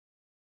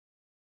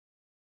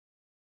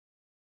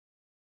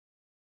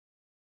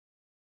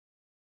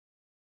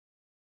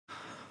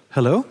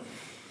Hello?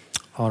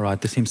 All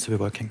right, this seems to be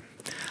working.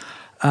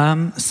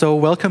 So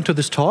welcome to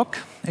this talk.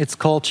 It's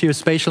called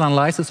Geospatial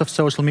Analysis of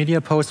Social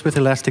Media Posts with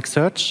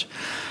ElasticSearch.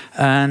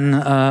 And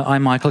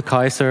I'm Michael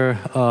Kaisser.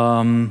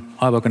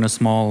 I work in a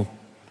small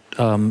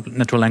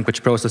natural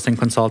language processing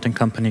consulting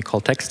company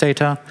called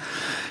TextData.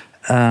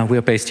 We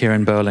are based here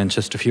in Berlin,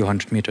 just a few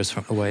hundred meters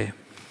away.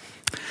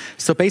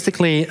 So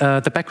basically,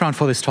 the background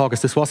for this talk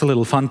is this was a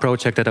little fun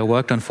project that I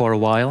worked on for a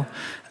while.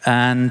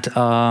 And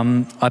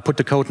I put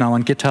the code now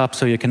on GitHub,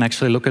 so you can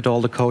actually look at all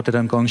the code that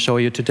I'm going to show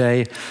you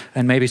today.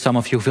 And maybe some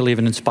of you feel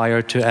even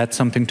inspired to add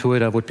something to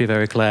it. I would be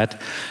very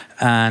glad.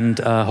 And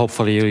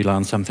hopefully you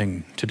learn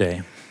something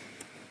today.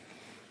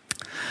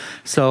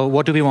 So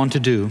what do we want to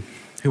do?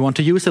 We want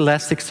to use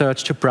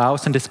ElasticSearch to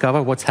browse and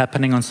discover what's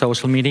happening on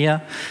social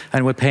media,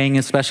 and we're paying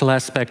a special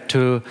aspect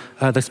to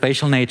the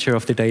spatial nature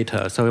of the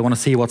data. So we want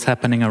to see what's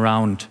happening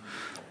around,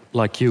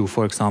 like you,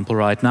 for example,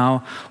 right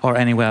now, or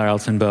anywhere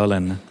else in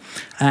Berlin.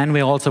 And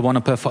we also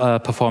want to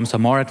perform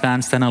some more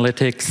advanced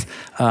analytics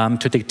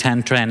to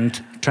detect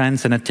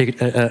trends and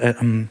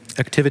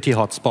activity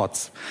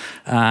hotspots.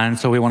 And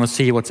so we want to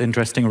see what's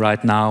interesting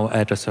right now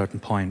at a certain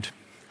point.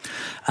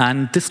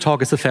 And this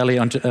talk is a fairly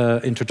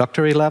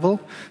introductory level,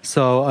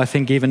 so I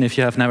think even if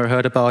you have never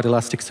heard about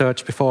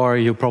Elasticsearch before,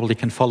 you probably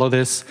can follow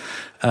this,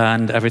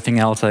 and everything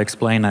else I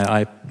explain,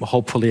 I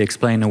hopefully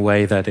explain in a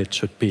way that it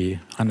should be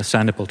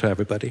understandable to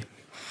everybody.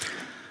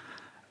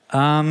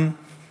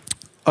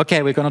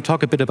 Okay, we're going to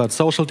talk a bit about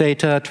social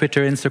data,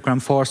 Twitter,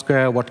 Instagram,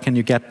 Foursquare, what can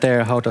you get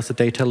there, how does the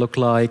data look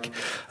like,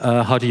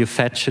 how do you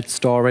fetch it,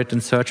 store it,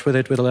 and search with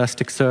it with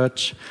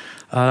Elasticsearch.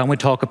 And we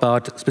talk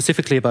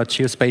specifically about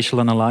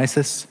geospatial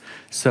analysis,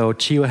 so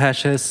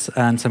geohashes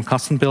and some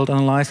custom-built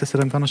analysis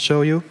that I'm going to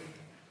show you.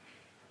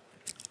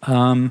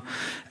 And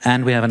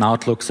we have an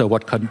outlook, so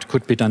what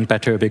could be done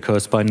better,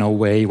 because by no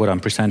way what I'm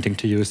presenting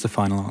to you is the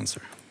final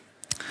answer.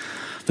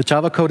 The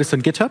Java code is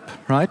on GitHub,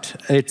 right?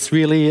 It's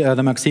really,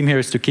 the maxim here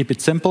is to keep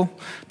it simple.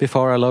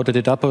 Before I loaded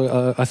it up,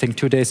 I think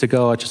 2 days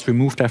ago, I just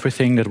removed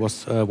everything that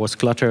was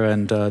clutter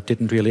and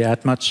didn't really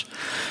add much.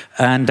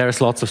 And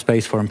there's lots of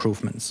space for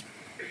improvements.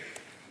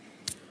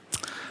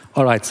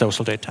 All right,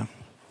 social data.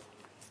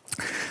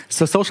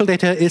 So social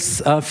data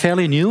is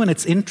fairly new, and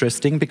it's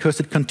interesting because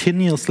it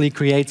continuously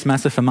creates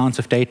massive amounts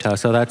of data.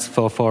 So that's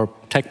for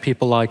tech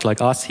people like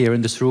us here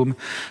in this room,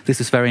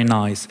 this is very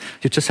nice.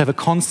 You just have a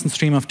constant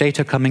stream of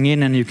data coming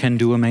in, and you can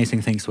do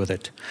amazing things with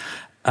it.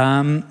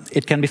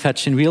 It can be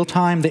fetched in real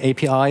time. The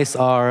APIs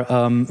are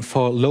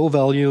for low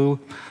volume,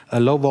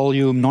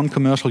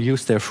 non-commercial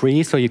use. They're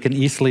free, so you can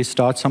easily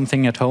start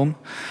something at home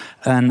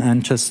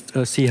and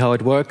just see how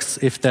it works.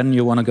 If then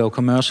you want to go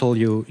commercial,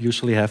 you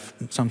usually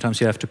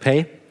sometimes you have to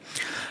pay.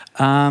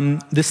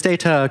 This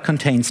data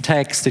contains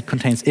text, it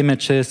contains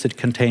images, it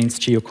contains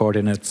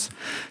geocoordinates.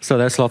 So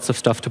there's lots of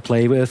stuff to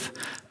play with.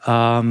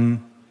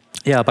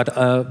 Yeah, but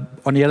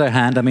on the other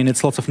hand, I mean,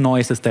 it's lots of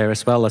noises there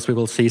as well, as we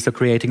will see. So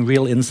creating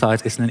real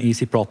insights isn't an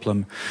easy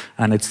problem,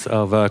 and it's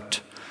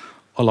worked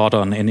a lot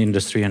on in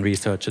industry and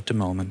research at the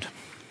moment.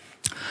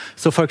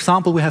 So for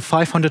example, we have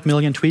 500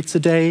 million tweets a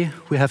day,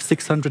 we have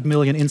 600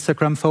 million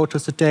Instagram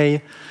photos a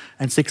day,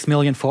 and 6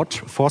 million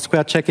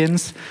Foursquare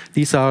check-ins.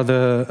 These are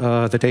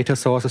the data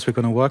sources we're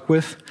going to work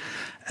with.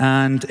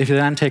 And if you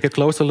then take a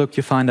closer look,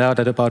 you find out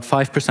that about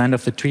 5%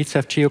 of the tweets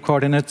have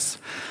geocoordinates,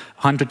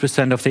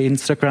 100% of the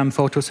Instagram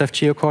photos have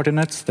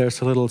geocoordinates.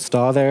 There's a little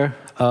star there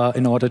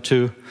in order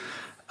to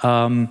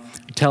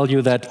tell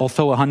you that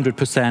although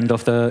 100%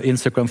 of the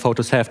Instagram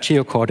photos have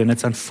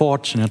geocoordinates,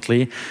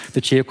 unfortunately,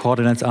 the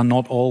geocoordinates are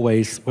not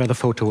always where the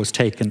photo was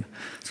taken.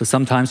 So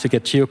sometimes you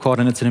get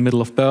geocoordinates in the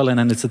middle of Berlin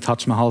and it's a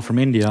Taj Mahal from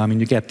India. I mean,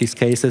 you get these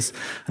cases,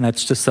 and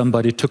that's just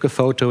somebody took a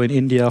photo in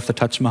India of the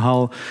Taj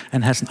Mahal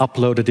and hasn't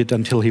uploaded it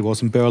until he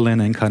was in Berlin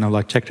and kind of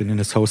like checked it in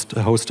his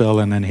hostel,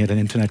 and then he had an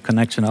internet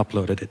connection,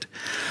 uploaded it,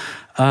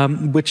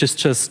 which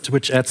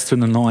adds to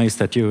the noise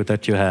that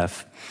you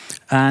have.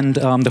 And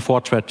the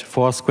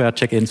Foursquare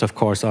check-ins, of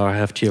course,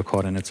 have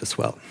geocoordinates as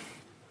well.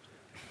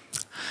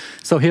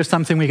 So here's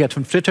something we get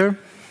from Twitter.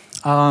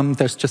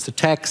 There's just a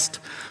text,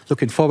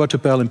 looking forward to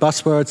Berlin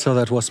Buzzwords. So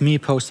that was me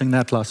posting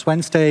that last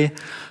Wednesday.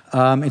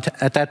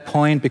 At that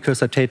point,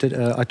 because I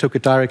took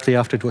it directly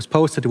after it was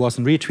posted, it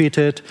wasn't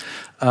retweeted,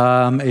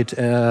 it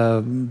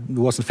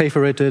wasn't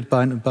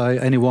favorited by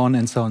anyone,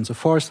 and so on and so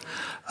forth.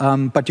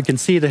 But you can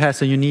see that it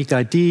has a unique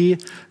ID,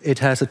 it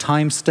has a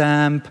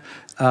timestamp,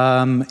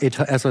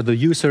 as the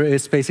user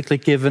is basically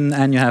given,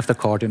 and you have the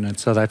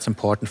coordinates. So that's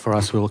important for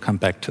us. We will come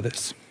back to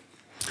this.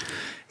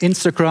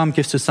 Instagram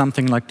gives you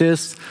something like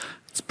this.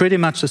 It's pretty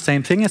much the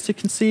same thing, as you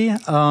can see.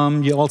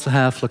 You also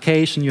have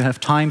location, you have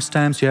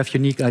timestamps, you have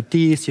unique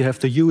IDs, you have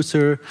the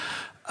user,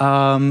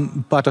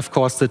 but of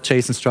course the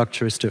JSON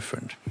structure is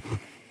different.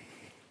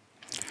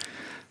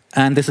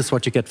 And this is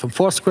what you get from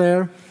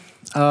Foursquare.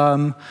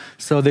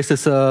 So this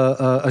is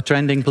a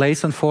trending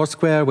place on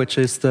Foursquare, which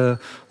is the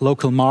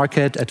local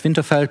market at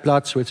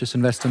Winterfeldplatz, which is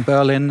in Western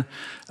Berlin.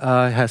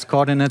 It has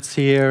coordinates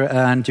here,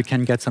 and you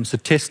can get some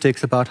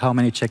statistics about how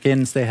many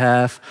check-ins they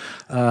have,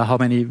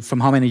 from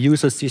how many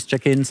users these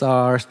check-ins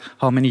are,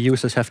 how many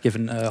users have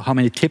given, how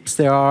many tips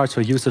there are.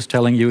 So users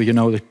telling you, you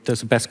know, there's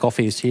the best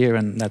coffee is here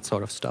and that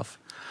sort of stuff.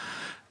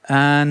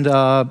 And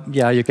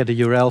yeah, you get a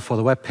URL for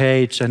the web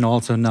page and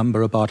also a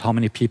number about how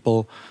many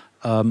people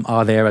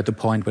are there at the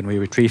point when we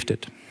retrieved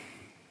it.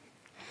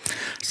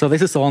 So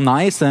this is all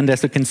nice, and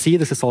as you can see,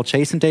 this is all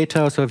JSON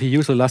data. So if you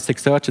use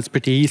ElasticSearch, it's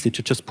pretty easy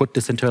to just put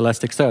this into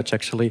ElasticSearch,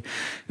 actually.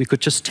 We could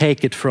just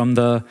take it from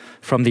the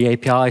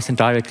APIs and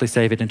directly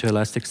save it into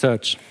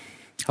ElasticSearch.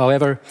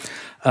 However,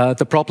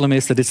 the problem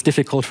is that it's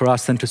difficult for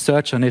us then to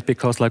search on it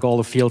because like all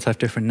the fields have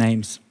different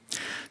names.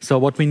 So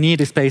what we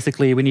need is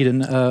basically, we need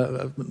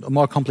a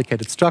more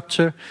complicated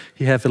structure.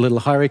 You have a little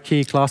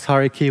hierarchy, class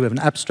hierarchy. We have an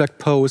abstract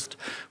post,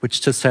 which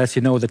just has,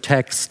 you know, the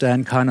text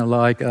and kind of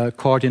like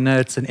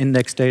coordinates and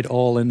index date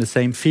all in the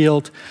same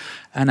field.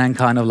 And then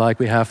kind of like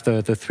we have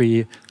the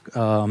three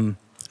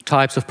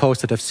types of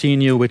posts that have seen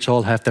you, which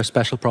all have their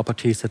special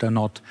properties that are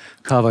not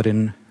covered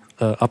in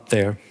up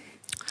there.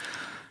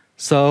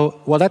 So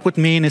what that would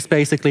mean is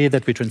basically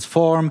that we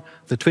transform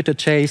the Twitter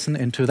JSON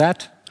into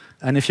that.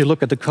 And if you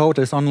look at the code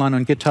that's online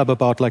on GitHub,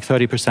 about like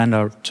 30%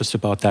 are just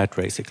about that,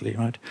 basically,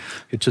 right?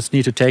 You just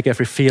need to take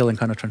every field and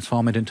kind of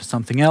transform it into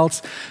something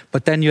else.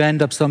 But then you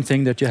end up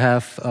something that you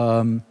have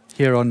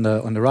here on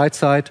the right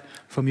side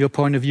from your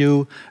point of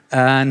view.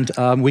 And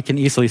we can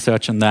easily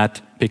search on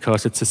that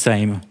because it's the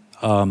same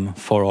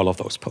for all of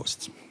those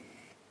posts.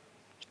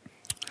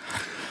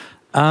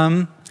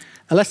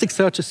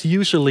 Elasticsearch is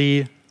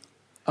usually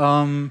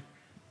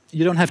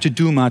you don't have to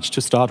do much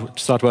to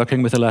start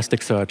working with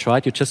Elasticsearch,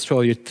 right? You just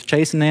throw your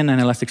JSON in, and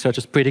Elasticsearch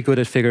is pretty good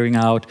at figuring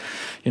out,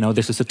 you know,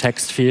 this is a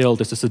text field,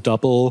 this is a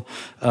double,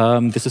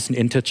 this is an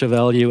integer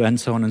value, and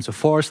so on and so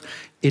forth.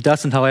 It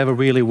doesn't, however,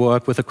 really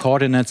work with the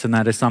coordinates, and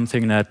that is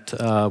something that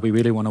we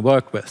really want to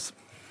work with.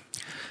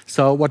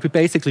 So what we're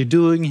basically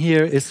doing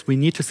here is we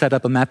need to set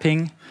up a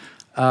mapping.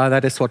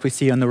 That is what we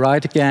see on the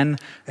right again,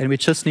 and we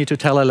just need to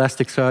tell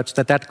Elasticsearch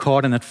that that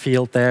coordinate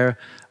field there,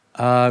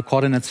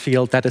 coordinates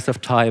field, that is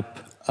of type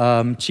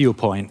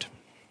geopoint.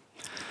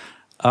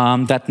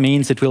 That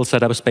means it will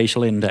set up a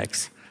spatial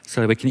index,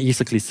 so we can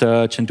easily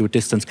search and do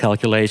distance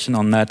calculation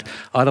on that.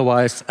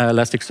 Otherwise,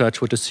 Elasticsearch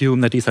would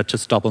assume that these are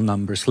just double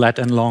numbers. Lat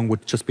and long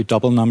would just be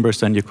double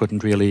numbers, and you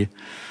couldn't really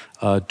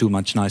do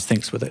much nice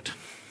things with it.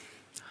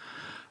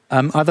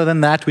 Other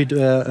than that,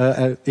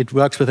 it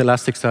works with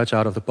Elasticsearch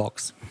out of the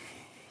box.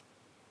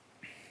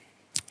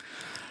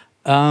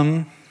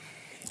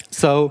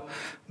 So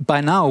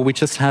by now, we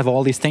just have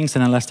all these things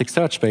in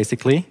Elasticsearch,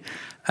 basically.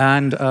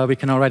 And we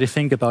can already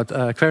think about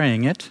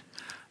querying it.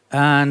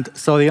 And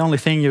so the only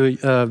thing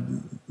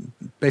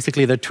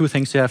basically there are two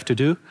things you have to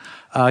do.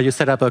 You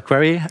set up a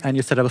query, and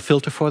you set up a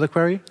filter for the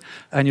query.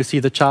 And you see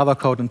the Java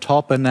code on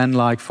top, and then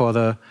like for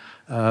the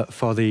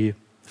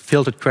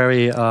filtered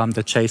query,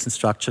 the JSON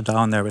structure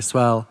down there as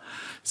well.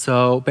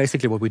 So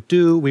basically what we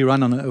do,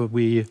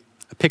 we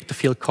pick the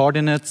field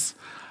coordinates.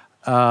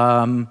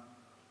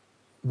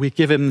 We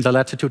give him the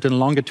latitude and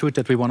longitude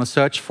that we want to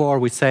search for.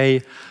 We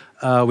say,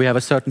 we have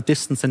a certain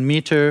distance in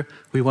meter.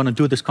 We want to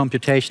do this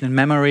computation in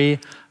memory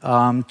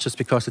just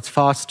because it's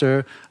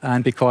faster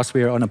and because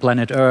we are on a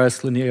planet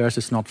Earth. Linear Earth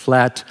is not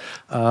flat.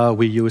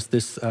 We use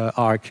this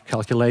arc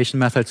calculation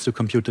methods to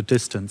compute the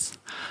distance.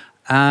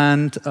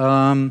 And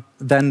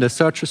then the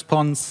search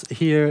response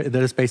here,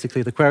 that is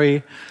basically the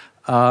query.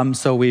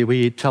 So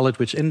we tell it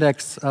which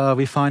index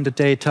we find the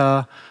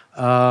data.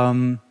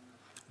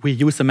 We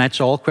use a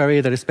match all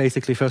query that is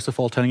basically, first of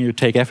all, telling you to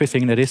take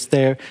everything that is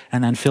there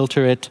and then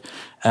filter it.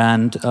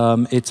 And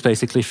it's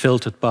basically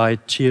filtered by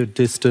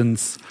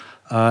geodistance,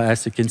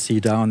 as you can see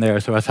down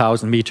there, so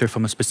 1,000 meters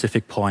from a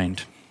specific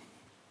point.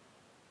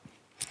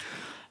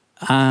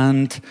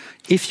 And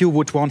if you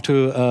would want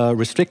to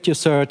restrict your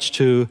search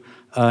to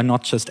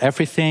not just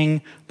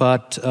everything,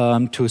 but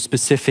to a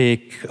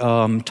specific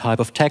type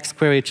of text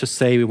query. Just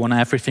say we want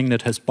everything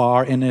that has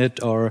bar in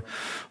it or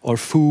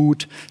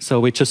food. So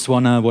we just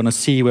want to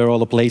see where all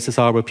the places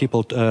are where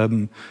people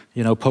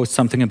you know, post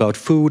something about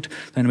food.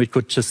 Then we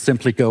could just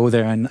simply go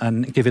there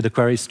and give it a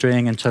query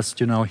string and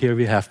just, you know, here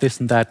we have this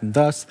and that and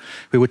thus.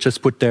 We would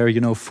just put there, you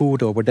know,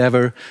 food or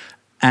whatever,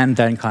 and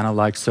then kind of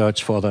like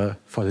search for the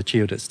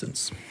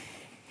geodistance.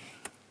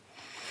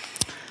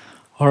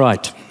 All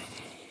right.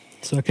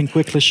 So I can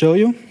quickly show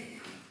you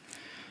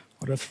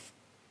what I've.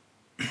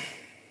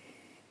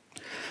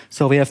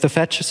 So we have the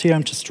fetches here.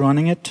 I'm just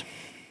running it.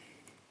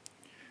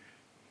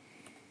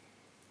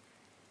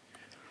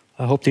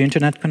 I hope the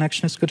internet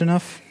connection is good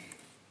enough.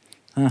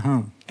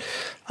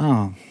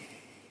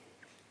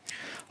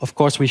 Of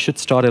course, we should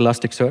start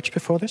Elasticsearch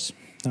before this.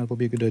 That would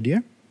be a good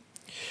idea.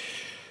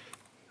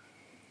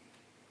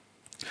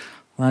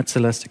 That's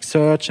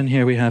Elasticsearch, and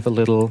here we have a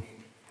little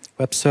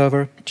web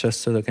server,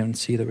 just so they can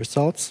see the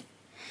results.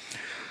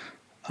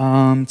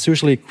 It's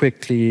usually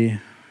quickly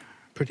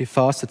pretty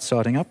fast. It's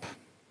starting up.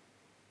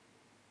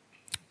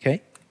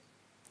 Okay.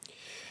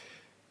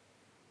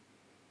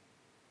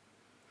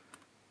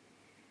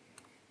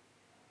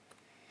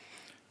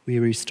 We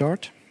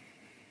restart.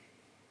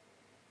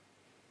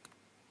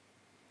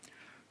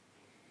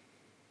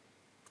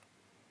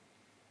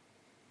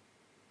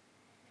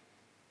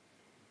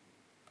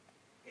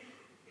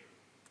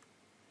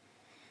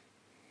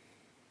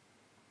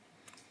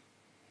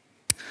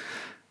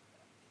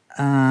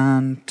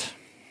 And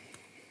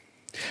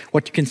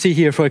what you can see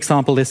here, for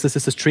example, this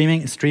is a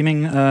streaming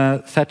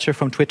fetcher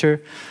from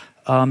Twitter.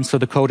 So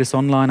the code is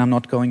online. I'm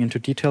not going into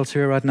details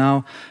here right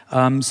now.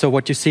 So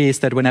what you see is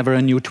that whenever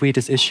a new tweet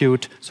is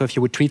issued, so if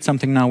you would tweet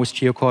something now with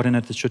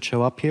geocoordinates, it should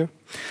show up here.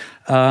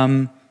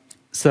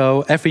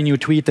 So every new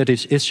tweet that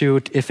is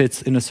issued, if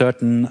it's in a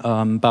certain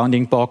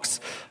bounding box,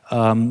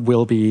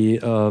 will be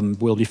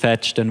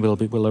fetched and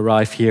will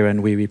arrive here,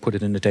 and we put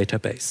it in the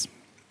database.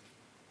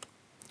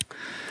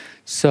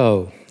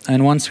 So,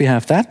 and once we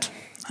have that,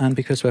 and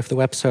because we have the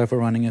web server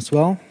running as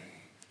well,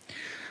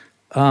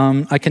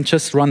 I can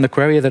just run the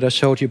query that I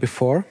showed you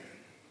before,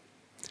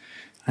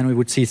 and we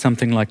would see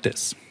something like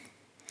this.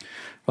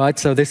 Right,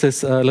 so this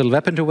is a little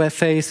web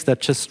interface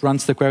that just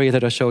runs the query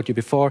that I showed you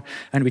before,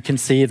 and we can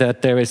see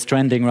that there is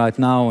trending right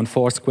now on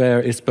Foursquare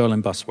is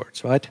Berlin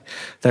Buzzwords, right?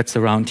 That's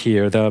around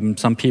here.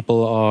 Some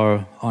people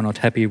are not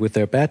happy with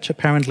their badge,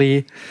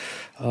 apparently.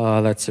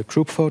 That's a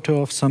group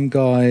photo of some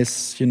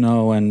guys, you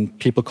know, and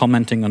people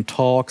commenting on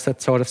talks,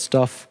 that sort of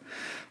stuff.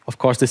 Of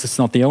course, this is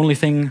not the only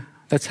thing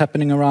that's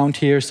happening around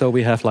here, so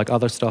we have like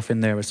other stuff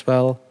in there as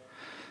well,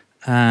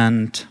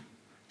 and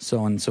so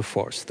on and so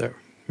forth there.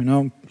 You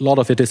know, a lot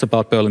of it is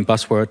about Berlin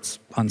Buzzwords,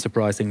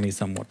 unsurprisingly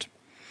somewhat.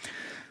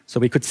 So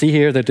we could see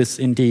here that it's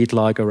indeed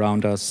like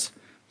around us.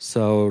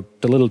 So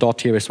the little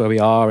dot here is where we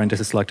are, and this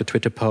is like the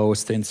Twitter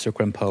post, the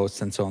Instagram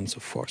posts, and so on and so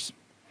forth.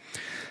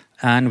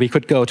 And we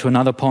could go to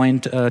another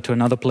point, to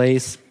another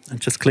place, and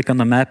just click on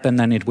the map, and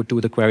then it would do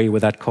the query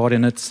with that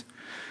coordinates,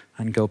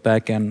 and go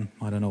back, and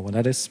I don't know what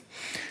that is.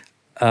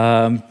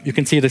 You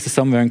can see this is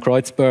somewhere in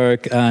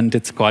Kreuzberg, and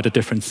it's quite a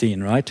different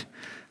scene, right?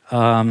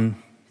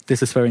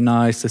 This is very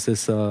nice. This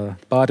is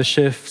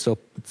Badeschiff, so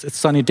it's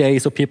sunny day,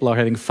 so people are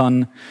having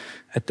fun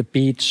at the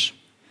beach,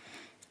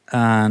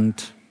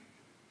 and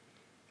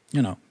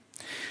you know,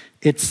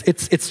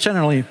 it's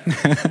generally.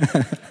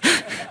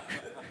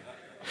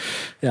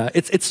 Yeah,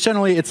 it's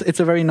generally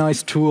a very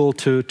nice tool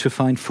to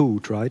find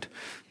food, right?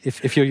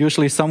 If you're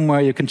usually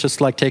somewhere, you can just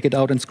like take it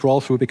out and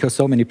scroll through because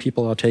so many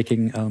people are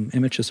taking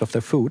images of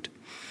their food.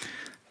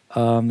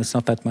 There's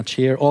not that much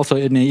here. Also,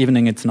 in the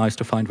evening, it's nice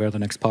to find where the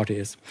next party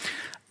is.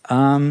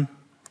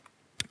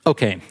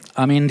 Okay,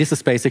 I mean, this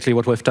is basically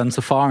what we've done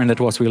so far, and that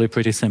was really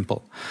pretty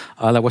simple.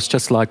 That was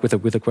just like with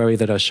the query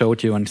that I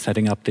showed you and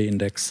setting up the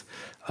index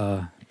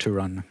to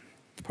run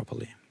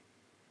properly.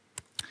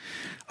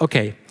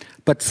 Okay.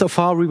 But so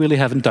far, we really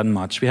haven't done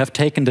much. We have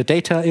taken the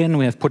data in,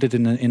 we have put it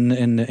in the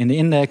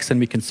index, and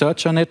we can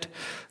search on it,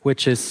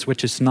 which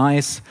is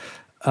nice.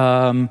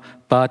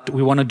 But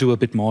we want to do a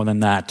bit more than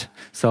that.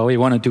 So we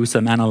want to do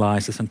some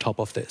analysis on top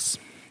of this.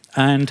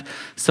 And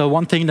so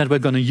one thing that we're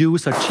going to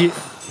use are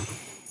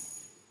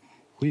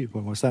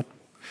what was that?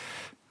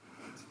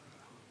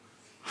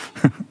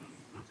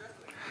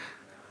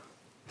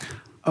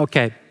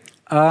 Okay.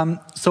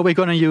 So we're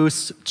going to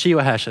use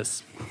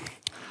geohashes.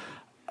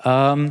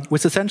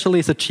 Which essentially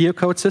is a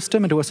geocode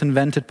system. It was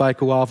invented by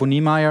Guavo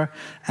Niemeyer,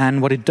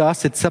 and what it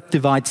does, it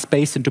subdivides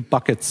space into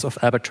buckets of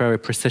arbitrary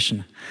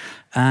precision.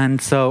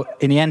 And so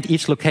in the end,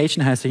 each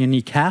location has a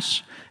unique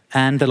hash,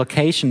 and the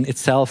location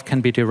itself can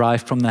be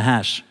derived from the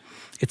hash.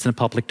 It's in a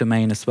public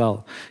domain as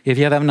well. If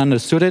you haven't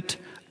understood it,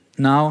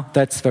 now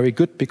that's very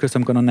good, because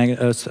I'm going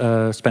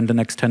to spend the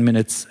next 10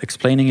 minutes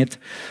explaining it,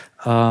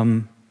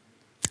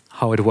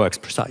 how it works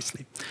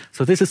precisely.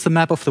 So this is the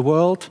map of the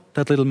world.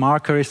 That little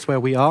marker is where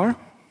we are.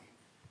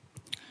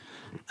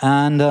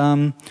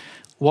 And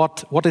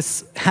what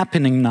is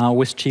happening now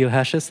with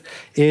geohashes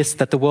is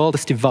that the world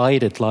is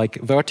divided, like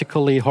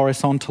vertically,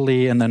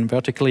 horizontally, and then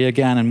vertically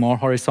again, and more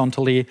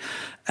horizontally.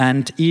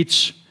 And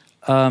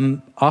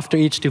after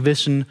each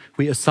division,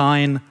 we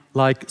assign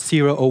like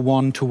 0 or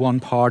 1 to one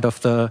part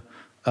of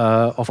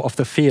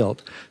the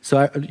field.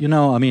 So you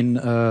know, I mean,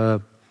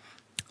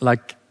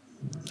 like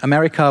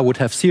America would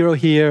have 0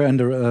 here, and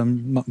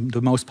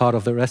the most part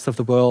of the rest of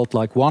the world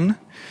like 1.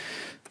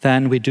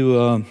 Then we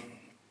do a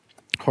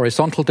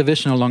horizontal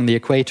division along the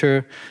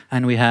equator,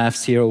 and we have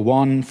 0,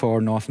 1 for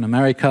North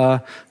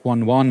America,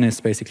 1, 1 is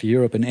basically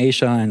Europe and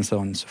Asia, and so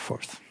on and so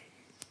forth.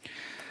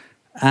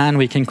 And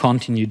we can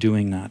continue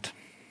doing that.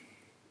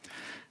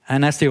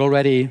 And as you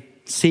already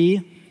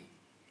see,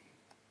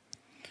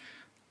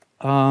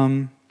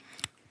 by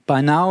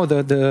now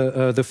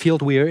the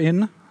field we are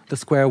in, the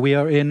square we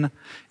are in,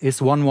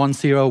 is 1, 1,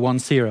 0, 1,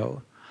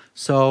 0.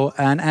 So,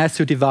 and as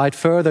you divide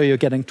further, you're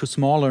getting to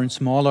smaller and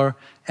smaller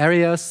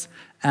areas,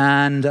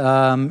 and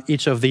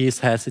each of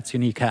these has its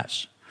unique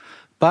hash.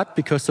 But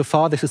because so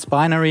far this is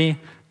binary,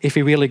 if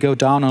we really go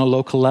down on a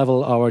local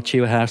level, our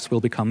geohashes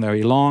will become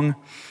very long,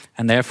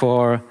 and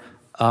therefore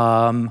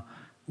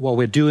what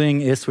we're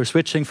doing is we're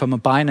switching from a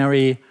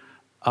binary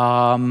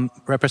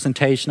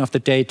representation of the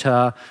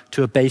data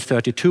to a base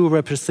 32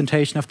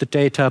 representation of the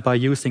data by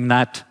using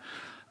that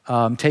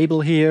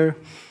table here.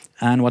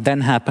 And what then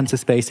happens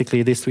is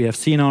basically this we have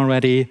seen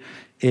already,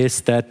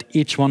 is that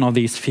each one of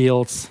these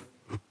fields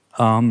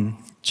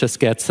just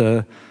gets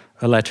a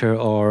letter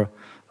or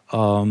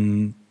a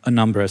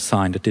number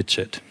assigned, a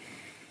digit.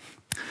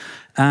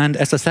 And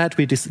as I said,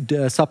 we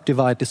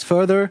subdivide this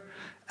further.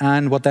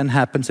 And what then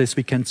happens is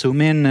we can zoom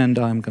in, and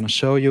I'm going to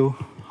show you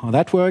how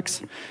that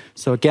works.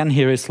 So again,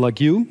 here is like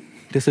U.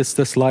 This is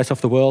the slice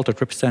of the world that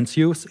represents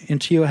U in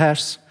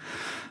geohashes.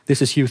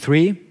 This is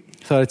U3,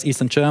 so it's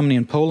Eastern Germany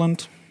and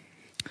Poland,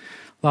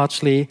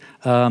 largely.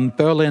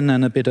 Berlin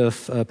and a bit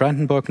of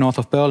Brandenburg, north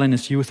of Berlin,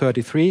 is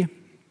U33.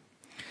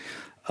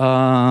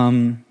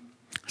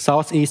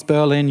 Southeast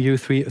Berlin,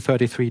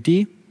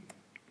 U33D.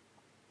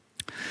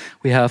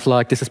 We have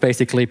like, this is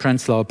basically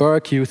Prenzlauer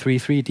Berg,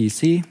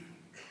 U33DC.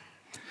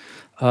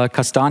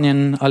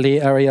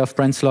 Kastanienallee area of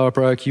Prenzlauer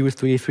Berg,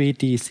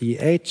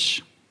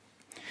 U33DCH.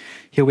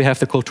 Here we have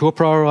the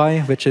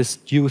Kulturbrauerei, which is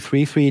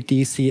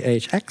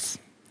U33DCHX.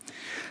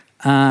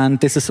 And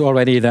this is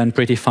already then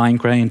pretty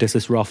fine-grained. This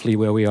is roughly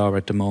where we are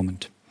at the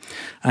moment.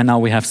 And now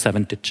we have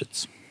 7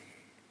 digits.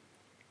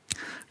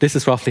 This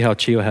is roughly how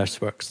geohashes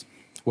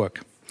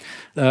work.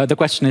 The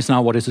question is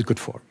now, what is it good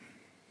for?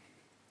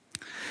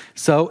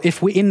 So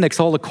if we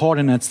index all the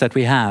coordinates that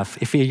we have,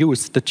 if we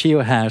use the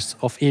geohash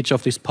of each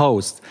of these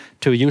posts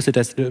to use it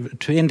as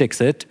to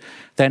index it,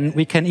 then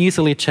we can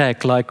easily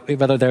check like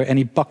whether there are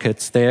any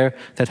buckets there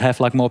that have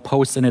like more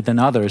posts in it than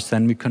others.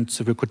 And we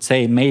could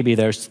say maybe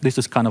this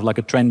is kind of like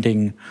a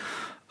trending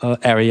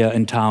area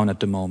in town at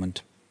the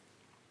moment.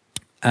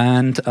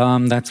 And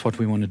that's what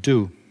we want to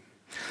do.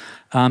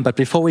 But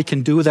before we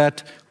can do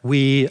that,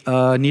 we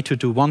need to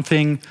do one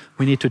thing.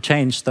 We need to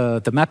change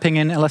the mapping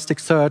in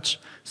ElasticSearch.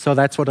 So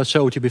that's what I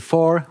showed you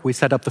before. We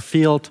set up the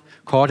field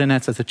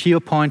coordinates as a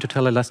geopoint to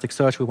tell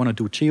ElasticSearch we want to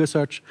do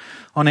geosearch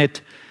on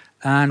it.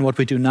 And what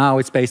we do now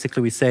is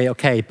basically we say,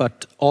 OK,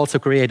 but also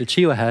create a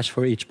geohash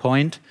for each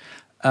point.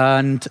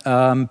 And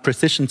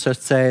precision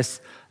just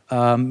says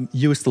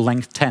use the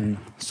length 10.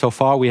 So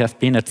far we have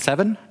been at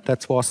 7.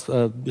 That was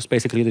just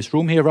basically this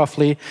room here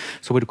roughly.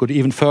 So we could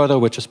even further,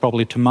 which is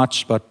probably too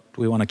much, but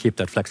we want to keep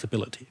that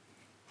flexibility.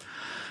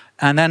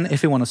 And then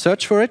if you want to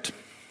search for it,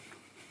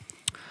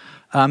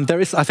 there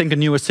is, I think, a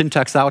newer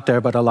syntax out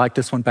there, but I like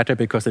this one better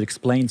because it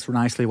explains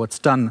nicely what's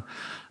done.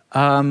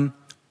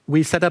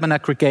 We set up an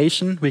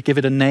aggregation. We give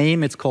it a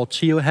name. It's called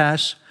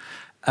geohash.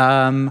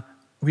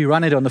 We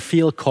run it on the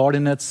field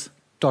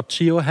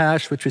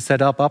coordinates.geohash, which we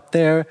set up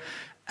there.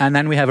 And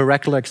then we have a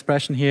regular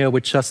expression here,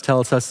 which just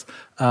tells us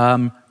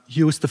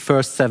use the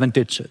first 7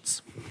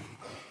 digits.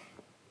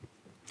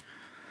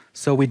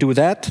 So we do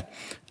that.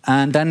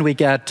 And then we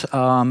get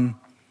from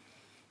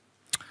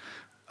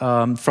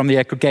the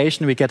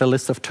aggregation, we get a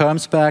list of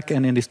terms back,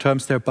 and in these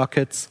terms there are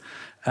buckets.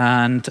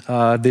 And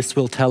this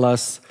will tell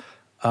us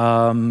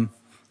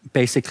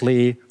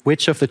basically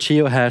which of the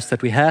geohashes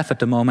that we have at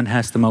the moment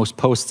has the most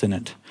posts in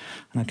it.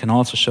 And I can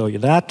also show you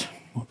that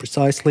more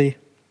precisely.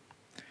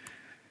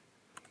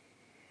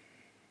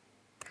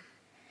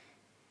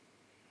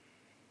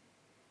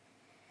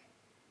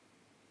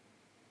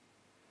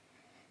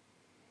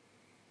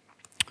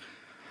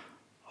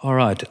 All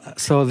right,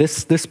 so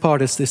this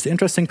part is this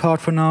interesting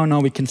part for now. Now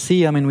we can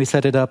see, I mean, we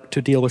set it up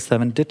to deal with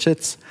 7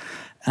 digits.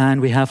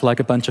 And we have like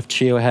a bunch of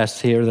geohashes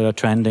here that are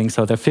trending.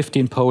 So there are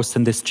 15 posts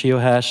in this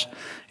geohash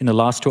in the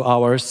last 2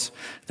 hours.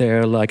 There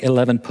are like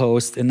 11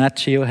 posts in that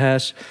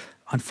geohash.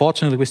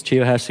 Unfortunately, with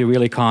geohash, you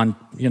really can't,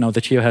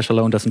 the geohash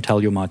alone doesn't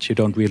tell you much. You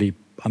don't really,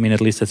 I mean,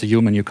 at least as a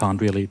human, you can't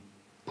really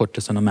put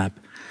this on a map.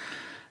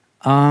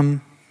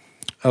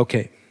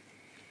 OK,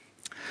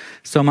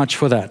 so much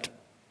for that.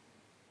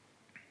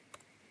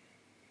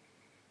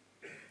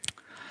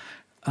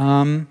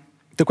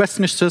 The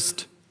question is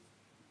just,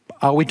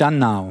 are we done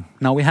now?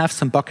 Now we have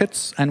some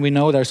buckets, and we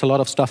know there's a lot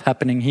of stuff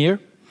happening here.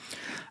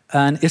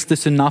 And is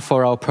this enough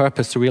for our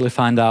purpose to really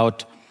find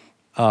out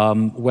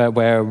where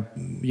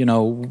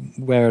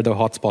the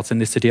hotspots in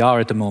the city are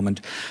at the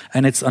moment?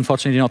 And it's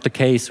unfortunately not the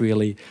case,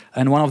 really.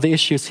 And one of the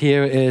issues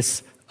here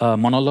is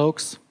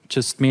monologues,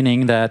 just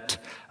meaning that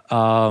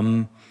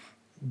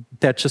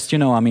they're just,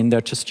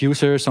 they're just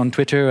users on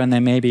Twitter, and they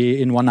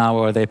maybe in 1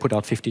 hour they put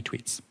out 50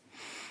 tweets.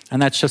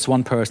 And that's just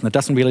one person. It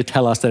doesn't really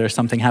tell us that there's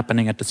something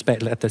happening at this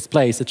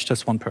place. It's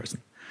just one person.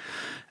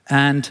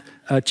 And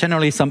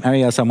generally, some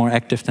areas are more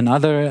active than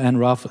other. And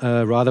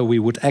rather, we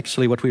would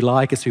actually, what we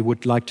like is we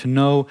would like to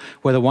know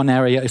whether one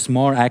area is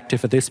more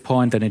active at this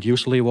point than it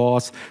usually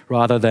was,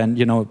 rather than,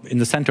 in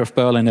the center of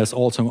Berlin, there's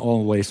also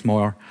always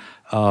more,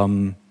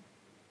 there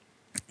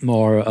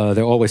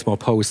are always more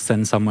posts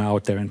than somewhere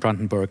out there in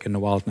Brandenburg in the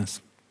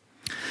wilderness.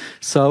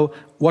 So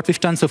what we've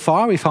done so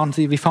far, we found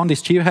these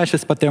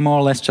geohashes, but they're more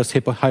or less just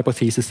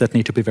hypotheses that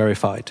need to be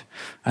verified.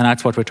 And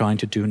that's what we're trying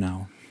to do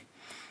now.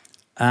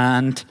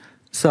 And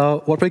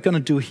so what we're going to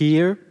do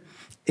here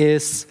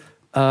is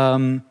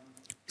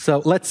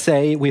So let's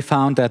say we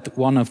found that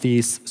one of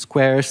these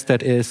squares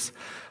that is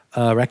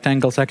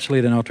rectangles,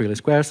 actually, they're not really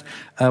squares.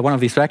 One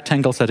of these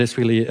rectangles that is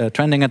really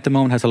trending at the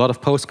moment, has a lot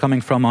of posts coming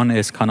from on,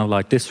 is kind of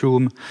like this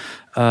room,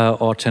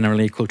 or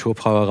generally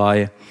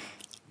Kulturbrauerei.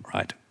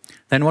 Right.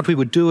 Then what we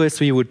would do is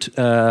we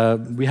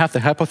have the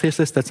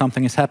hypothesis that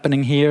something is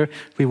happening here.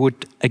 We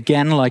would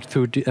again like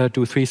to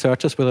do 3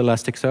 searches with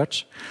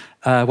ElasticSearch.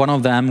 One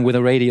of them with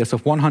a radius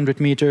of 100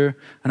 meters,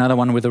 another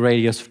one with a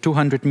radius of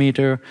 200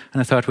 meters,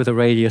 and a third with a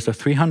radius of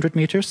 300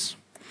 meters,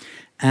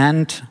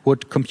 and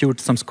would compute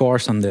some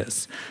scores on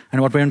this.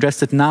 And what we're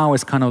interested now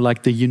is kind of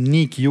like the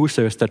unique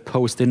users that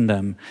post in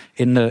them,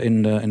 in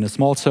the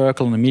small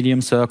circle, in the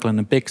medium circle, and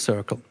the big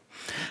circle.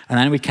 And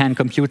then we can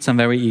compute some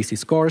very easy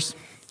scores.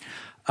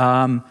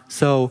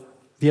 So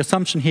the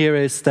assumption here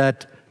is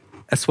that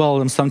as well,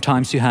 and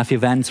sometimes you have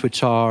events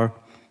which are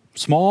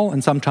small,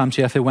 and sometimes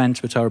you have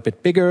events which are a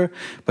bit bigger.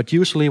 But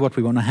usually what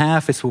we want to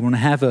have is we want to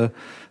have a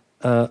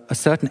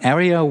certain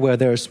area where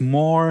there's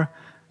more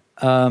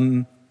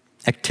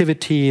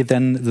activity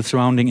than the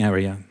surrounding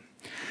area.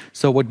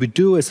 So what we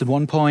do is at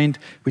one point,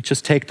 we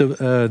just take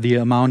the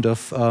amount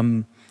of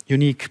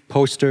unique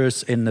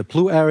posters in the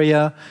blue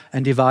area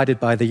and divide it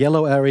by the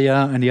yellow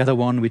area, and the other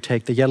one we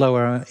take the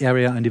yellow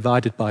area and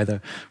divide it by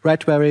the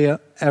red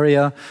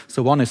area.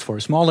 So one is for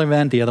a small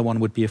event, the other one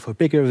would be for a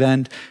bigger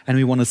event, and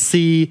we want to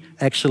see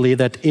actually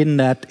that in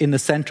the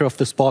center of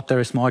the spot there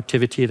is more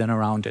activity than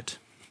around it.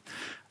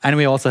 And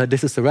we also,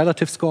 this is the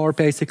relative score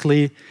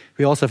basically.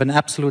 We also have an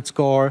absolute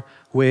score,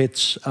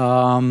 which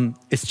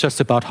is just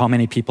about how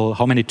many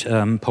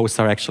posts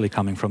are actually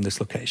coming from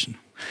this location.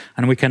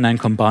 And we can then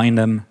combine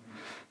them.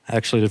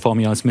 Actually, the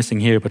formula is missing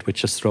here, but we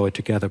just throw it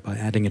together by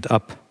adding it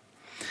up.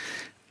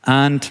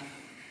 And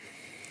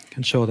I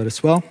can show that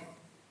as well.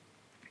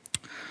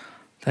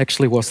 That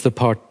actually was the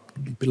part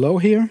below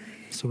here.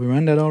 So we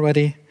ran that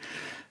already.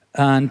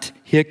 And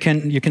here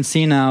you can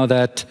see now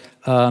that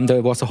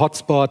there was a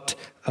hotspot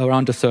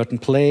around a certain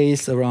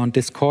place, around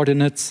these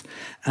coordinates.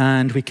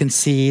 And we can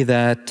see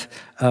that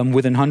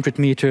within 100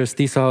 meters,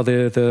 these are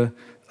the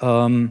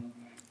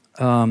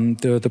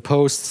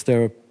posts.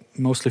 They're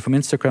mostly from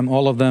Instagram,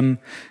 all of them.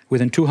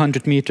 Within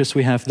 200 meters,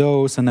 we have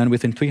those. And then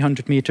within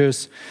 300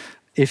 meters,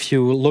 if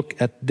you look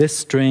at this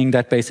string,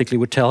 that basically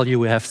would tell you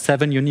we have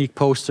 7 unique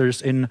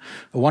posters in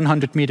a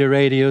 100-meter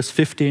radius,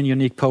 15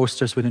 unique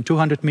posters within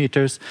 200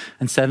 meters,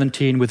 and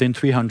 17 within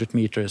 300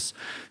 meters.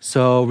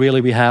 So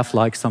really, we have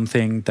like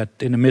something that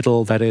in the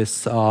middle that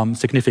is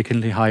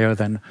significantly higher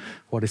than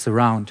what is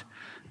around.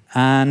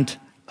 And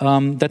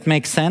that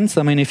makes sense.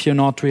 I mean, if you're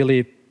not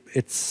really,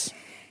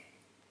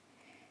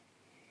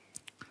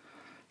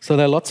 so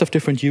there are lots of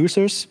different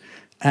users,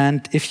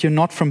 and if you're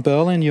not from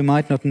Berlin, you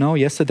might not know.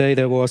 Yesterday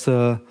there was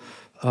a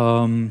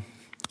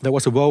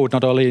vote,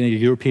 not only in the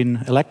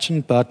European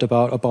election, but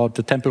about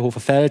the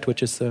Tempelhofer Feld,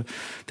 which is the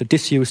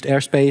disused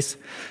airspace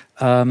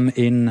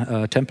in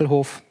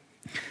Tempelhof.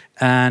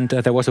 And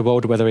there was a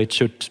vote whether it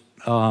should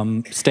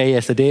stay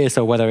as it is,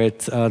 or whether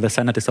the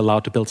Senate is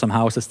allowed to build some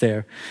houses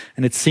there.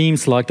 And it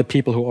seems like the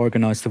people who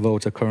organized the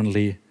votes are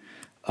currently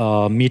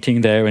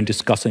meeting there and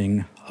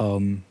discussing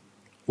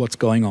what's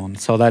going on.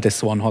 So that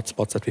is one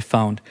hotspot that we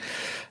found.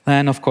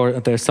 And of course,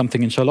 there's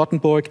something in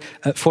Charlottenburg.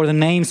 For the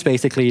names,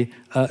 basically,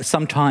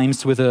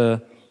 sometimes with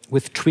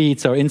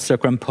tweets or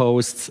Instagram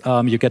posts,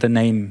 you get a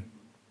name,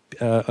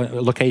 a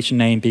location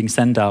name being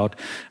sent out,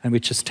 and we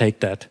just take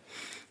that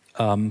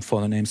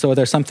for the name. So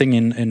there's something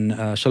in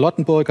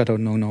Charlottenburg. I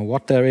don't know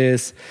what there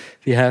is.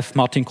 We have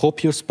Martin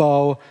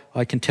Gropiusbau.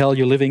 I can tell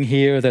you living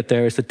here that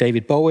there is a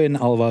David Bowie and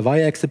Alva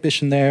Vai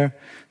exhibition there.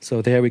 So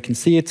there we can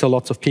see it. So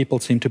lots of people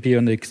seem to be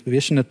on the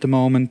exhibition at the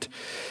moment.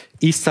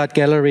 East Side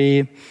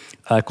Gallery,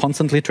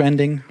 constantly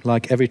trending.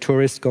 Like every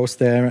tourist goes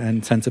there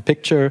and sends a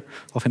picture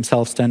of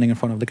himself standing in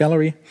front of the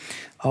gallery.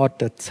 Art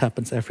that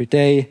happens every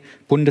day.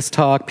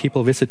 Bundestag,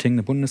 people visiting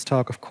the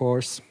Bundestag, of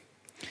course.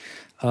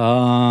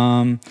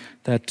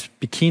 That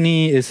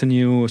Bikini is a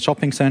new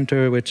shopping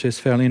center, which is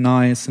fairly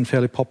nice and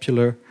fairly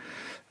popular.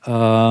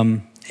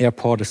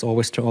 Airport is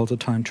always all the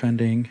time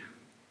trending.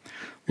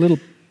 A little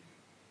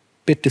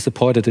bit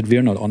disappointed that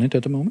we're not on it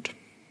at the moment.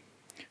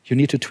 You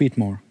need to tweet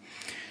more.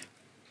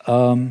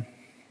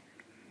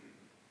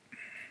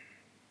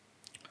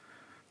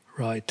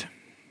 Right.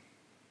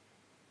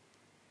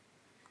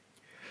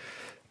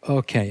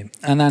 Okay,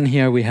 and then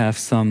here we have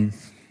some,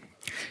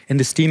 in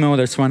this demo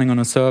that's running on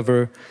a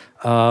server,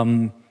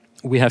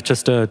 we have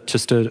just a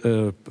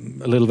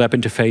little web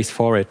interface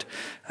for it.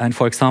 And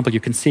for example,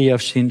 you can see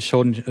I've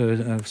shown you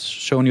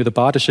the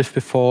Badeschiff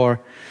before.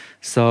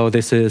 So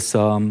this is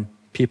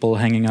people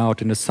hanging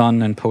out in the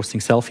sun and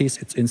posting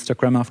selfies. It's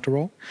Instagram after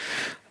all.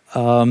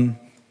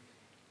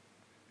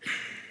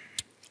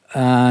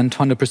 And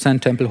 100%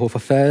 Tempelhofer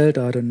Feld,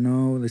 I don't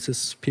know. This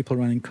is people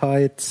running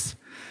kites.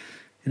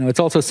 You know, it's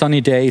also a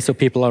sunny day, so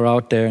people are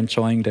out there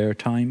enjoying their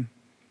time.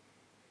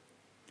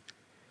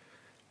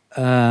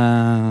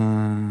 And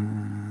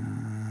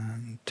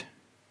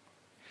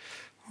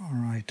all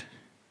right.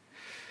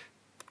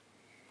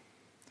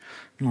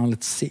 Now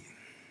let's see.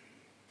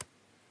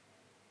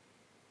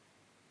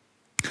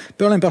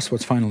 Berlin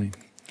Buzzwords, finally.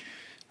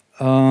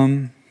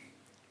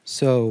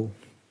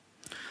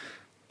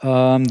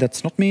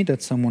 That's not me,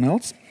 that's someone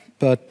else.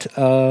 But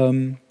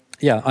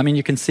yeah, I mean,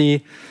 you can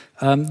see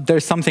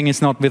there's something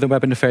is not with the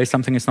web interface,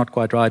 something is not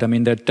quite right. I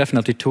mean, there are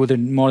definitely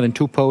more than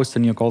 2 posts,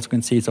 and you also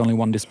can see it's only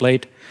 1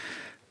 displayed.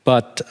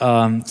 But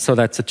so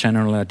that's a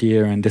general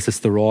idea, and this is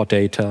the raw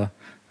data.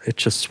 It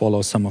just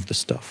swallows some of the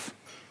stuff.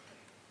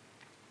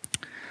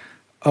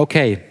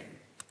 Okay.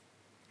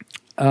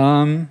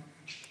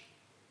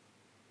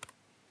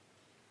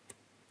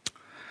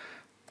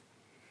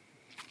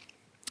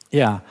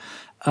 Yeah.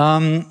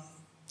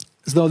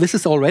 So this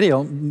is already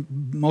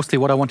mostly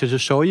what I wanted to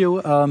show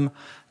you.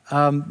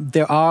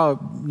 There are,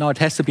 now it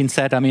has to be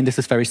said, I mean, this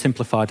is very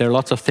simplified. There are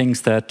lots of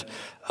things that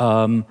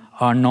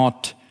are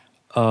not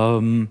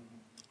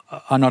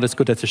as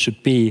good as they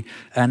should be,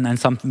 and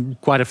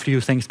quite a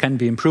few things can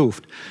be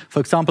improved. For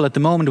example, at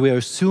the moment we are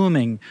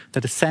assuming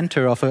that the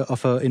center of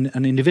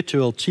an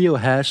individual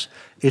geohash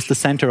is the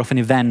center of an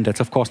event.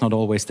 That's of course not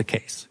always the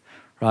case,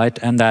 right?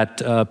 And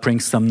that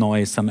brings some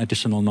noise, some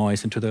additional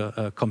noise into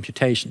the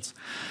computations.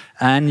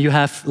 And you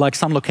have like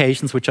some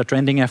locations which are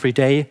trending every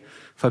day.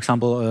 For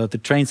example, the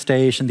train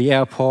station, the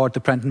airport,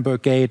 the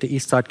Brandenburg Gate, the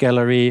East Side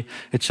Gallery.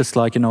 It's just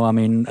like, you know, I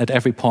mean, at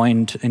every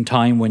point in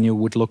time when you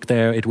would look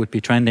there, it would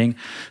be trending.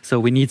 So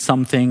we need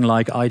something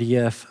like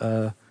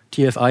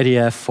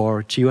TF-IDF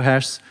for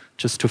geohash,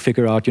 just to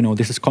figure out, you know,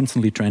 this is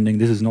constantly trending,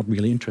 this is not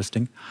really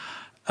interesting.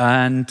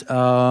 And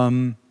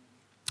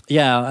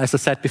yeah, as I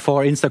said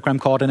before, Instagram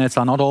coordinates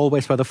are not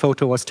always where the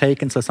photo was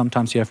taken, so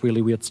sometimes you have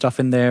really weird stuff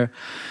in there.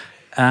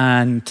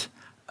 And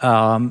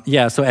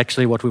yeah, so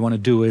actually what we want to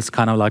do is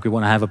kind of like we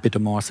want to have a bit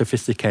more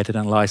sophisticated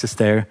analysis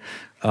there,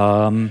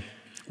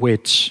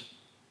 which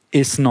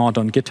is not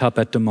on GitHub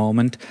at the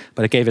moment,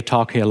 but I gave a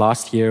talk here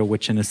last year,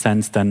 which in a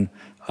sense then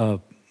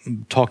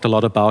talked a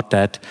lot about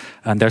that.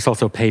 And there's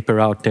also a paper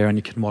out there, and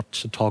you can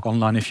watch the talk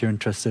online if you're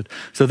interested.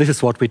 So this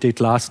is what we did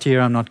last year.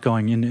 I'm not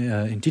going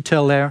in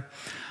detail there.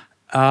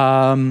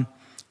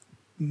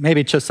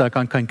 Maybe just I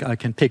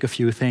can pick a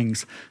few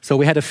things. So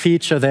we had a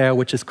feature there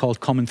which is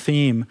called Common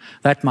Theme.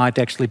 That might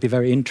actually be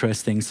very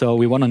interesting. So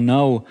we want to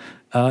know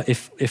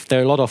if there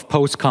are a lot of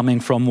posts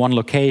coming from one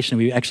location,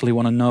 we actually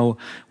want to know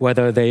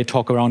whether they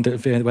talk around,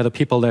 whether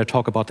people there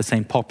talk about the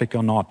same topic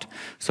or not.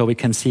 So we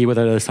can see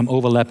whether there's some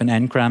overlap in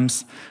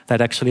n-grams that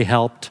actually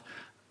helped.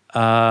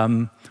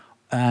 Yeah,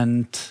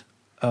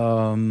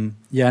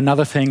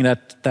 another thing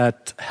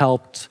that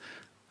helped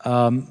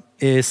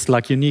is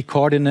like unique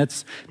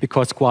coordinates,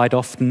 because quite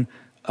often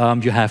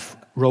you have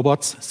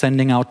robots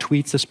sending out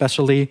tweets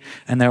especially,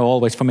 and they're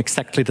always from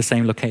exactly the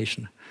same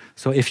location.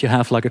 So if you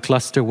have like a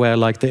cluster where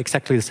like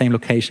exactly the same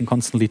location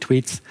constantly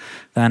tweets,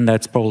 then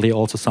that's probably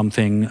also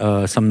something,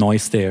 some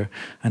noise there,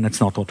 and that's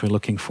not what we're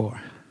looking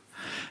for,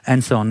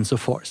 and so on and so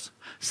forth.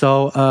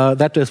 So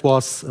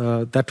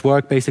that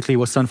work basically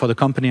was done for the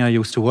company I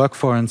used to work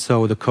for, and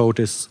so the code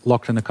is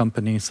locked in the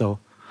company. So,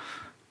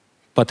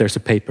 but there's a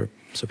paper,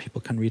 so people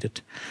can read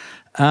it.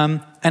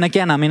 And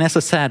again, I mean, as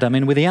I said, I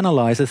mean, with the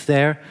analyzers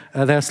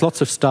there's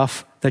lots of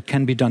stuff that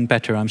can be done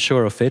better, I'm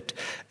sure of it.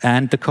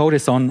 And the code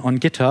is on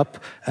GitHub.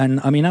 And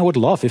I mean, I would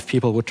love if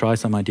people would try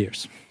some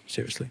ideas,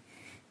 seriously.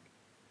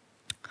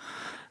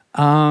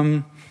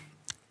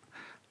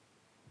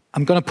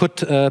 I'm going to put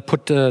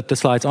the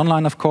slides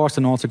online, of course,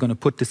 and also going to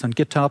put this on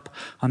GitHub.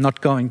 I'm not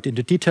going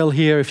into detail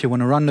here. If you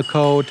want to run the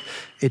code,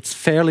 it's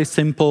fairly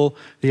simple.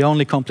 The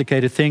only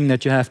complicated thing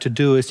that you have to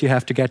do is you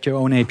have to get your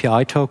own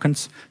API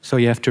tokens. So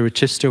you have to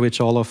register with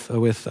Twitter,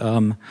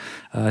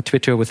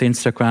 with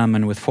Instagram,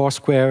 and with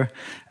Foursquare.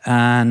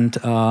 And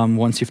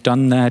once you've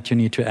done that, you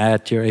need to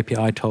add your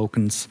API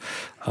tokens,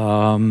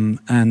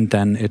 and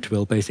then it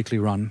will basically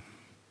run.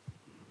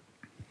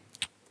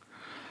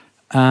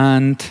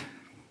 And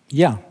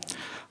yeah,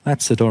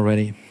 that's it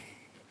already.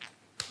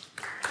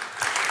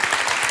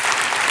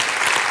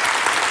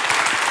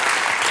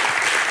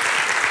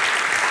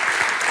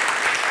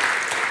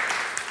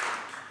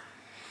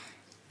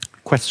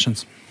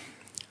 Questions?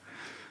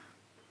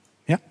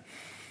 Yeah?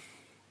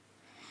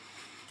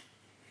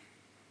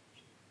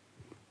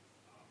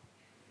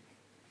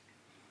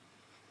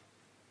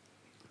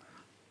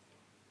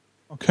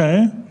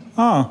 Okay.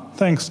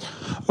 Thanks.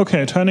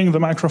 Okay, turning the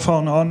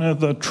microphone on is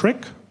the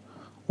trick.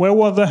 Where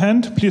was the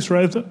hand? Please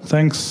raise it.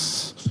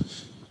 Thanks.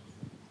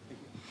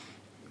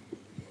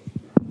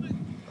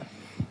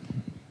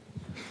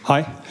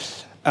 Hi.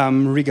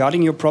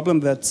 Regarding your problem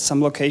that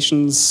some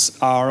locations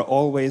are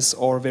always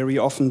or very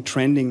often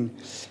trending,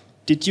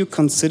 did you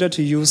consider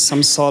to use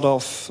some sort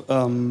of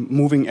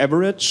moving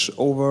average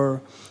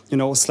over, you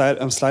know,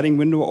 sliding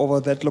window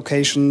over that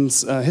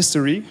location's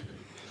history,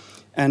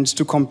 and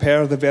to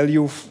compare the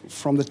value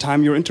from the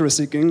time you're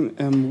interested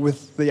in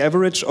with the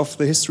average of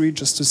the history,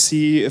 just to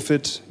see if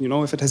it, you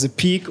know, if it has a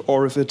peak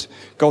or if it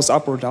goes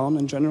up or down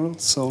in general?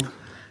 So,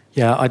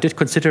 yeah, I did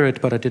consider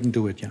it, but I didn't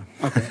do it. Yeah.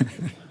 Okay.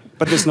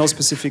 But there's no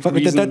specific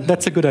reason.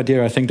 That's a good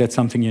idea. I think that's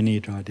something you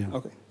need, right? Yeah.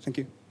 Okay. Thank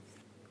you.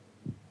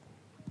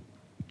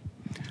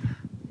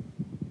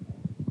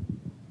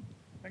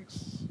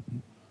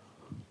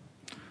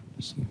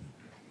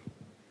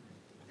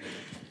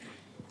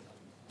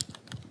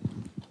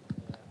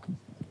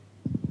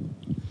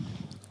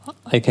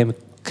 I came a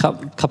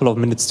couple of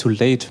minutes too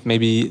late.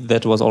 Maybe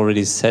that was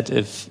already said.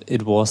 If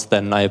it was,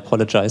 then I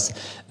apologize.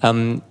 I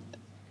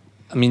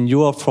mean,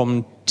 you are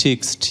from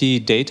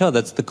TXT Data.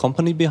 That's the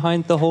company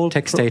behind the whole.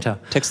 Text Data.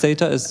 Text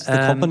Data is the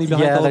company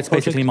behind the whole that's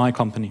project? basically my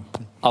company.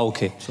 Oh,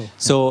 okay.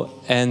 So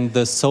and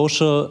the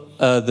social,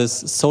 this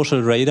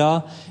social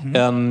radar.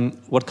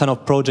 What kind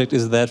of project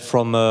is that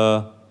from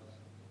a,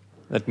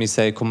 let me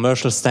say,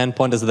 commercial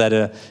standpoint? Is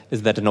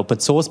that an open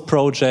source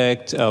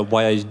project?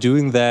 Why are you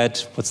doing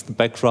that? What's the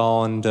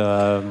background?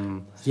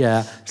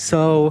 Yeah.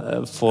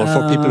 So for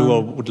people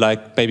who would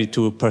like maybe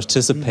to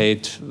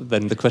participate,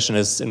 then the question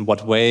is, in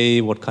what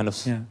way? What kind of?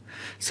 Yeah.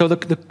 So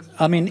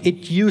I mean,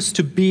 it used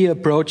to be a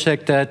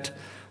project that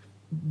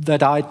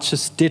I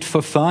just did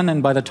for fun,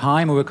 and by the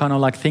time we were kind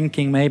of like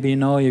thinking maybe, you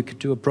know, you could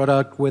do a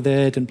product with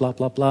it and blah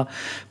blah blah.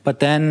 But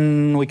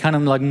then we kind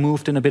of like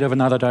moved in a bit of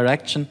another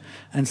direction,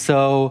 and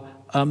so.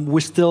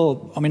 We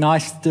still, I mean, I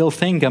still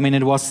think, I mean,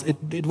 it was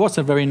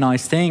a very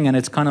nice thing, and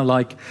it's kind of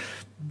like,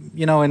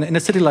 you know, in a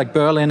city like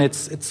Berlin,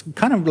 it's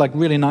kind of like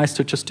really nice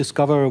to just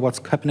discover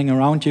what's happening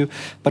around you.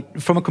 But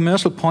from a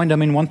commercial point, I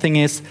mean, one thing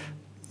is,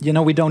 you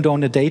know, we don't own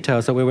the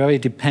data, so we're very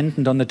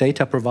dependent on the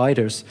data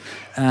providers.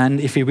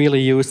 And if we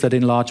really use that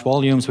in large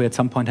volumes, we at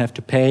some point have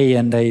to pay,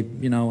 and they,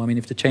 you know, I mean,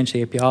 if they change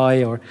the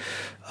API or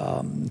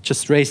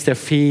just raise their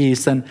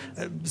fees, and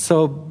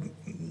so,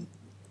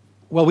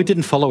 well, we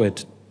didn't follow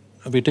it.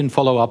 We didn't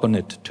follow up on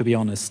it, to be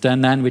honest.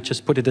 And then we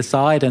just put it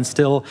aside, and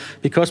still,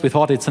 because we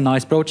thought it's a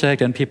nice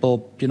project and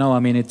people, you know, I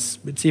mean, it's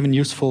even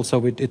useful.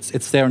 So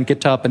it's there on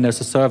GitHub, and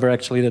there's a server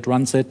actually that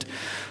runs it.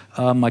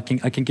 I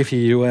can give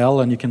you a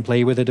URL, and you can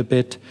play with it a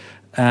bit.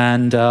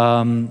 And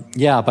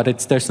yeah,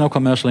 but there's no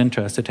commercial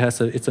interest.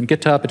 It's on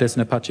GitHub. It has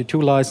an Apache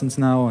 2 license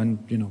now, and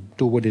you know,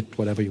 do with it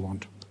whatever you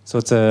want. So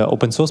it's an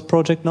open source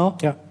project now?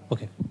 Yeah.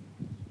 Okay.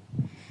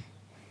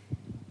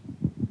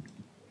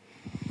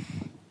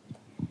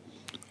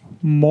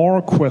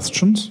 More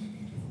questions?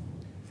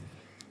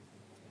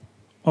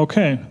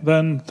 Okay,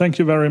 then thank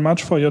you very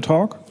much for your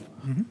talk.